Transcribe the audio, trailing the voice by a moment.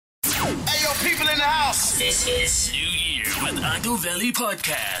People in the house. This is New Year with Adoveli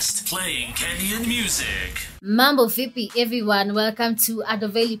Podcast, playing Kenyan music. Mambo vipi everyone, welcome to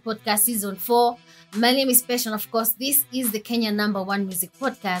Adoveli Podcast Season 4. My name is Pesh and of course this is the Kenya #1 music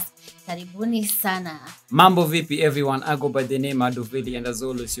podcast. Karibuni sana. Mambo vipi everyone, I go by the name Adoveli and as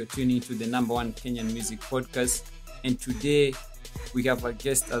always you're tuning to the #1 Kenyan music podcast. And today we have a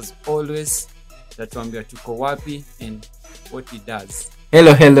guest as always, tatuambia tuko wapi and what he does.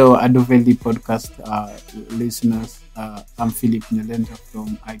 Hello, Adoveli podcast listeners. I'm Philip Nyalenda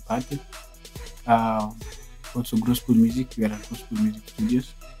from iParty. Also Gospel Music. We are at Gospel Music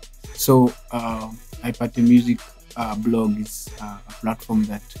Studios. So iParty Music blog is a platform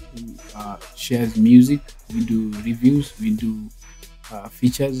that shares music. We do reviews, we do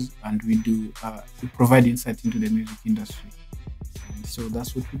features, and we provide insight into the music industry. So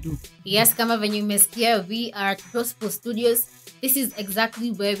that's what we do. Yes, kama venye umesikia, we are at Gospel Studios. This is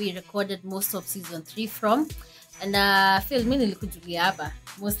exactly where we recorded most of season 3 from. And Phil, mimi nilikujulia hapa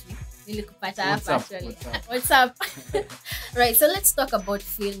mostly. Nilikupata hapa actually. What's up? Right, so let's talk about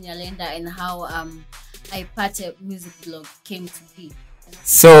Phil Nyalenda and how iParty Music Blog came to be.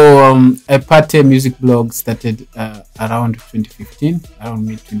 So iParty Music Blog started around 2015, around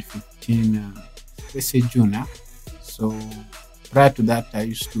mid-2015, let's say June. So prior to that, I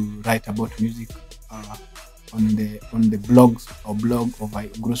used to write about music on the blog of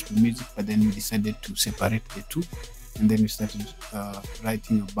Gospel Music, but then we decided to separate the two, and then we started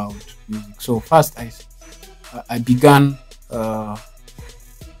writing about music. So first, I began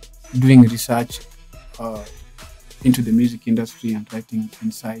doing research into the music industry and writing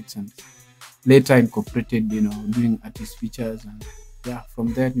insights, and later incorporated, doing artist features, and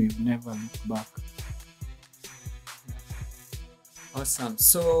from there we've never looked back. Awesome.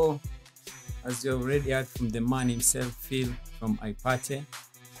 So as you already heard from the man himself, Phil from iParty,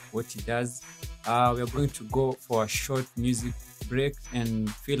 what he does, we are going to go for a short music break and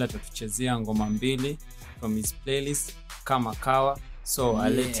Phil atatuchezea ngoma mbili from his playlist Kama Kawa. So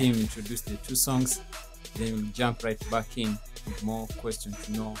I'll let him introduce the two songs, then we'll jump right back in with more questions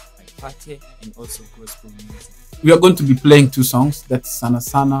to know iParty and also gospel music. We are going to be playing two songs. That's Sana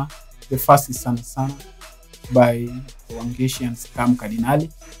Sana. The first is Sana Sana by Wangeshi and Scam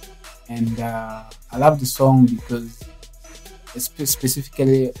Cardinali. And I love the song because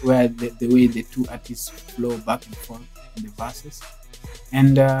specifically where the way the two artists flow back and forth in the verses.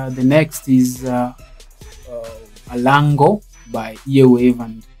 And the next is Alango by Earwave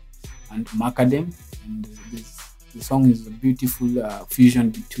and Macadam. And the song is a beautiful fusion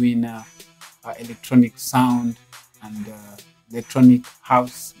between electronic sound and electronic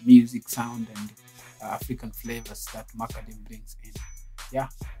house music sound and African flavors that Macadam brings in. Yeah,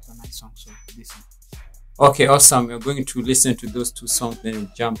 it's a nice song, so listen. Okay, awesome. We're going to listen to those two songs, then we'll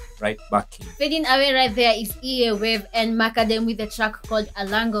jump right back in. Fading away right there is Earwave and Macadam with a track called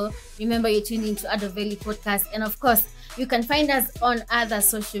Alango. Remember, you're tuning into Adoveli Podcast, and of course, you can find us on other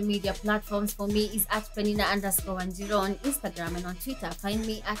social media platforms. For me, is at Penina_10 on Instagram, and on Twitter, find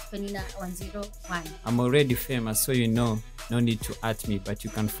me at Penina101. I'm already famous, so no need to at me, but you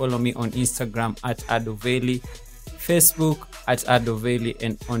can follow me on Instagram at Adoveli, Facebook at Adoveli,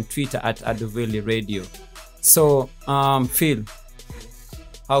 and on Twitter at Adoveli Radio. So, Phil,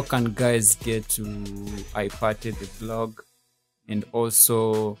 how can guys get to iParty, the blog, and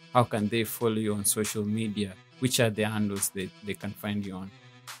also how can they follow you on social media? Which are the handles that they can find you on?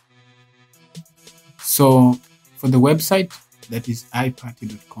 So, for the website, that is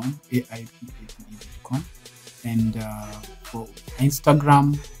iParty.com, AIPATE.com, and for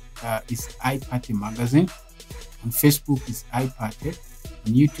Instagram is iParty Magazine. On Facebook is iParty,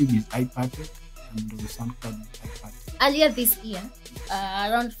 on YouTube is iParty, and on SoundCloud is iParty. Earlier this year,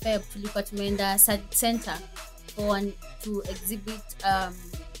 around Feb, tulikuwa tumeenda center to exhibit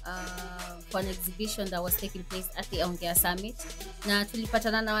for an exhibition that was taking place at the Ongea Summit. Na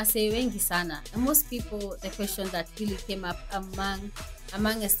tulipatana na wasee wengi sana. And most people, the question that really came up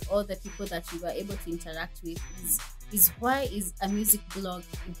amongst all the people that we were able to interact with is why is a music blog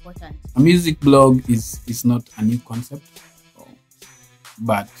important? A music blog is not a new concept,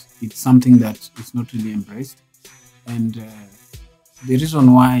 but it's something that is not really embraced. And the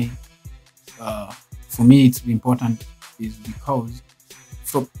reason why, for me, it's important is because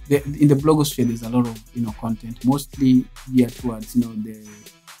in the blogosphere there's a lot of content, mostly geared towards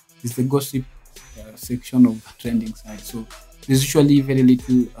the gossip section of the trending side. So there's usually very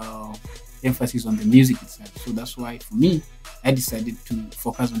little emphasis on the music itself. So that's why for me, I decided to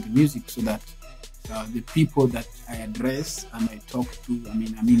focus on the music so that the people that I address and I talk to,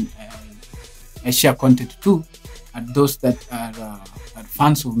 I share content too at those that are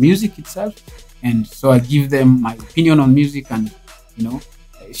fans of music itself, and so I give them my opinion on music, and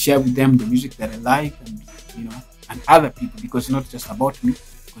I share with them the music that I like, and and other people, because it's not just about me,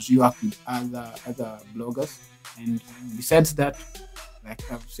 because you work with other bloggers. And besides that, like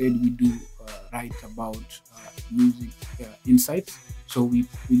I've said, we do write about music insights. So we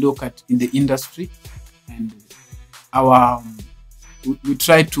look at in the industry, and our we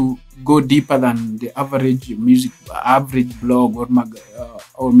try to go deeper than the average blog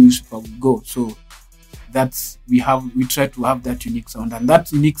or newspaper would go. So that's we try to have that unique sound, and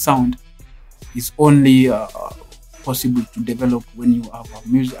that unique sound is only possible to develop when you have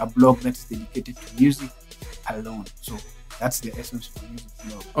a blog that is dedicated to music alone. So that's the essence of a music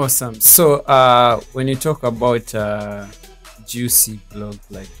blog. Awesome. So when you talk about juicy blog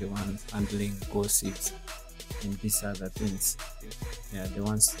like the ones handling gossips and these other things, yeah, the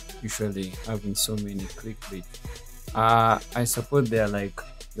ones usually having so many clickbait, I suppose they are like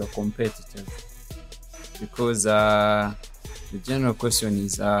your competitors, because the general question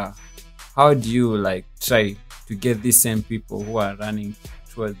is how do you like try to get these same people who are running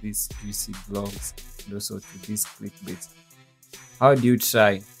towards these juicy blogs and also to these clickbait? How do you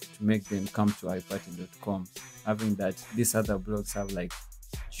try to make them come to iparty.com, having that these other blogs have like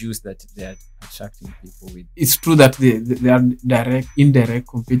juice that they are attracting people with? It's true that they are indirect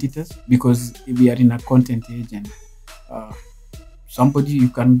competitors, because we are in a content age, and somebody, you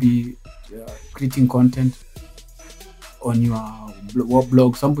can be creating content on your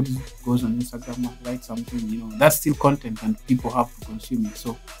blog. Somebody goes on Instagram and writes something, that's still content, and people have to consume it.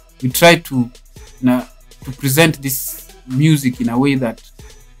 So we try to present this music in a way that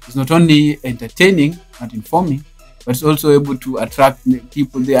is not only entertaining and informing, but it's also able to attract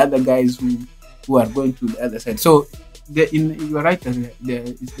the other guys who are going to the other side. So you are right, there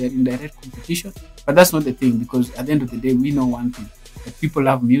is indirect competition, but that's not the thing, because at the end of the day, we know one thing, that people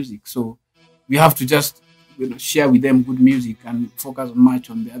love music. So we have to just share with them good music and focus much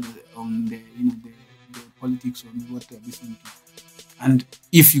on the politics, on what they're listening to. And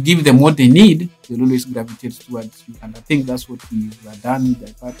if you give them what they need, they'll always gravitate towards you. And I think that's what we've done with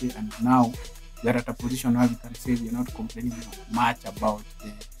the party. And now we're at a position where we can say we're not complaining much about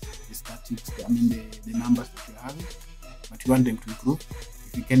the statistics, the numbers that we're having, but we want them to improve.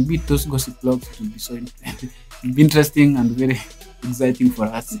 If we can beat those gossip blogs, it will be so interesting and very exciting for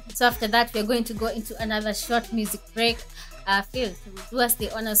us. So after that, we're going to go into another short music break. Phil, do us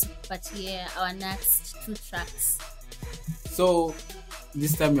the honors of here our next 2 tracks. So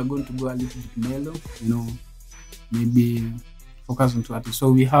this time we're going to go a little bit mellow, maybe focus on 2 artists.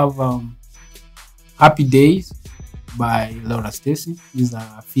 So we have Happy Days by Laura Stacey. This is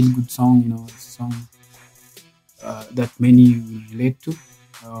a feel-good song, it's a song that many will relate to,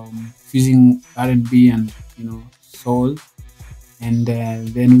 fusing R&B and soul. And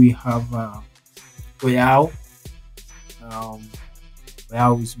then we have Oyao.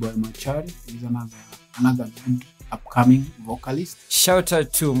 Oyao is by Mwachari. He's another good upcoming vocalist. Shout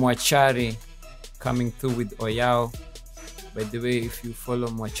out to Mwachari coming through with Oyao. By the way, if you follow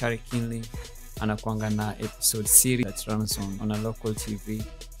Mwachari keenly, anakuanga na episode series that runs on a local TV.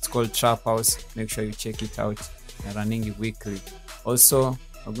 It's called Trap House. Make sure you check it out. They're running weekly. Also,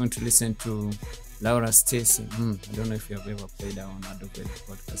 we're going to listen to Laura Stacey. I don't know if you have ever played her on Adobe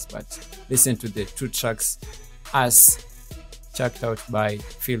podcast, but listen to the 2 tracks as checked out by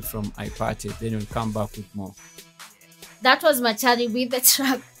Phil from iParty. Then we'll come back with more. That was Machari with the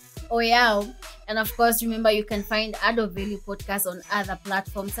track Oyao. And of course, remember you can find Ado Valley podcast on other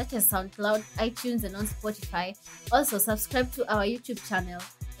platforms such as SoundCloud, iTunes, and on Spotify. Also, subscribe to our YouTube channel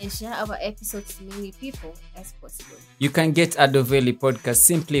and share our episodes to many people as possible. You can get Ado Valley podcast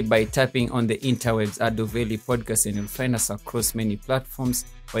simply by tapping on the interwebs Ado Valley podcast, and you'll find us across many platforms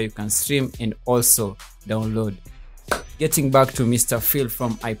where you can stream and also download. Getting back to Mr. Phil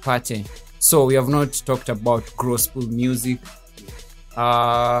from iParty. So we have not talked about gospel music.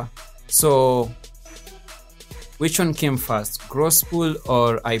 So which one came first, gospel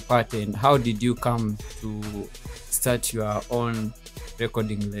or iParty? And how did you come to start your own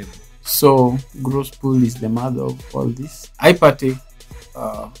recording label? So gospel is the mother of all this. iParty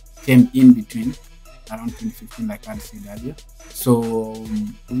came in between around 2015, like I said earlier. So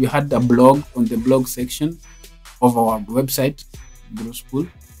we had a blog on the blog section of our website, gospel,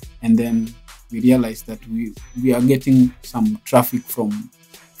 and then we realized that we are getting some traffic from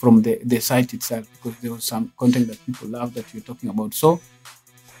the site itself, because there was some content that people love that we're talking about. So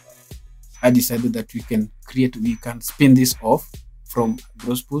I decided that we can spin this off from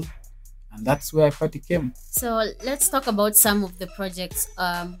gospel And that's where Party came. So let's talk about some of the projects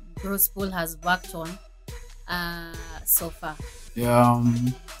Grosspool has worked on so far.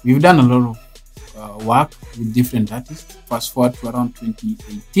 We've done a lot of work with different artists. Fast forward to around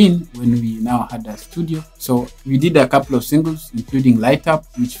 2018 when we now had a studio. So we did a couple of singles, including Light Up,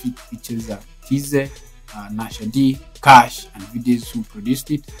 which features Tize, Nasha D, Cash, and Vides, who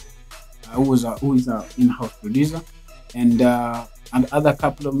produced it, who is our in-house producer, and other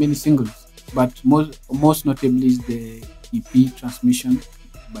couple of many singles. But most notably is the EP Transmission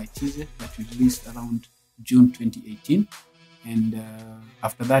by Tize that we released around June 2018. And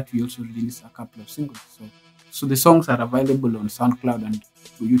after that, we also released a couple of singles. So the songs are available on SoundCloud and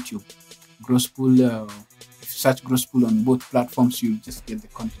YouTube. Grosspool, if you search Grosspool on both platforms, you'll just get the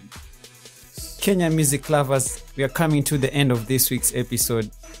content. Kenyan music lovers, we are coming to the end of this week's episode.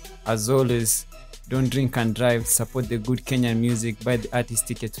 As always, don't drink and drive. Support the good Kenyan music. Buy the artist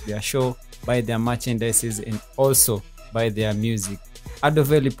ticket to their show. Buy their merchandises and also buy their music. Ado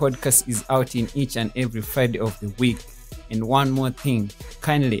Valley Podcast is out in each and every Friday of the week. And one more thing,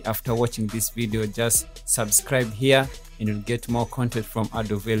 kindly after watching this video, just subscribe here and you'll get more content from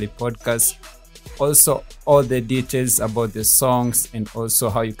Ado Valley Podcast. Also, all the details about the songs and also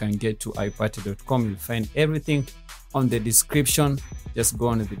how you can get to iparty.com, you'll find everything on the description. Just go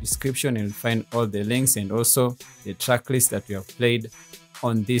on the description and you'll find all the links and also the track list that we have played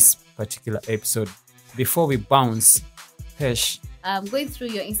on this particular episode. Before we bounce, Pesh, going through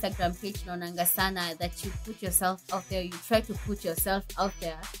your Instagram page, Nonanga Sana, that you put yourself out there, you try to put yourself out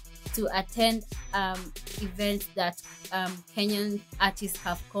there to attend events that Kenyan artists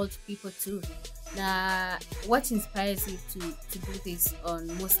have called people to. Now, what inspires you to do this on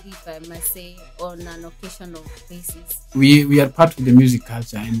mostly, if I must say, on an occasional basis? We are part of the music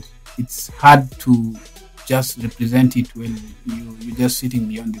culture, and it's hard to just represent it when you're just sitting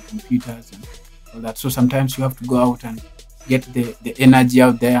beyond the computers and all that. So sometimes you have to go out and get the energy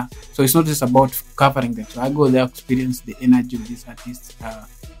out there. So it's not just about covering them. So I go there, experience the energy of these artists,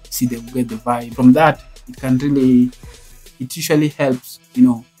 see them, get the vibe. From that, it usually helps,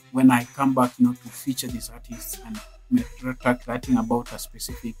 when I come back, to feature these artists and writing about a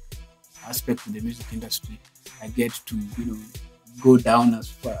specific aspect of the music industry. I get to, go down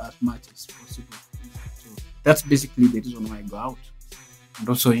as much as possible. So that's basically the reason why I go out. And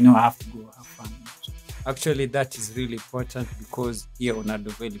also, I have to go have fun. So. Actually, that is really important because here on Ado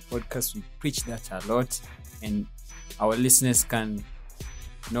Valley Podcast, we preach that a lot and our listeners can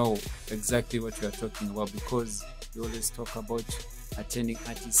know exactly what we are talking about because we always talk about attending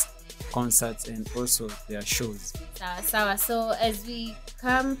artist concerts and also their shows. So as we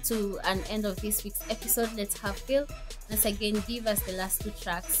come to an end of this week's episode, let's have Phil once again give us the last two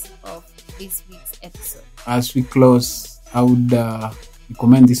tracks of this week's episode. As we close, I would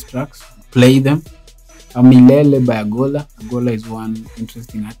recommend these tracks, play them. Milele by Agola. Agola is one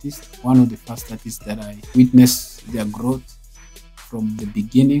interesting artist, one of the first artists that I witnessed their growth from the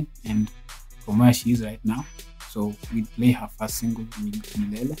beginning and from where she is right now. So we play her first single,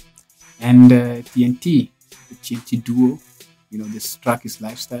 Milele. And TNT, the TNT duo, this track is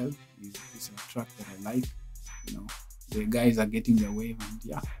Lifestyle. It's a track that I like. The guys are getting their wave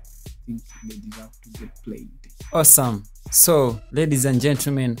and I think they deserve to get played. Awesome. So, ladies and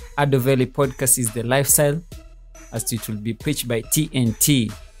gentlemen, Ado Valley Podcast is the lifestyle as it will be preached by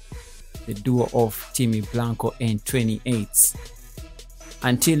TNT, the duo of Timmy Blanco and 28.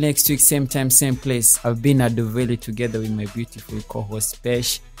 Until next week, same time, same place, I've been Ado Valley together with my beautiful co-host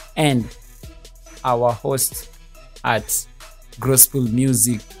Pesh and our host at Grosspool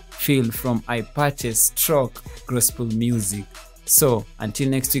Music, Phil from iParty Stroke Grosspool Music. So, until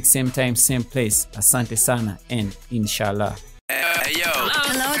next week, same time, same place, asante sana and inshallah. Hey, yo.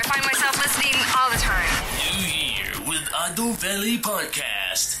 Hello. I find myself listening all the time. New Year with Ado Valley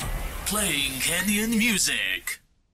Podcast. Playing Kenyan music.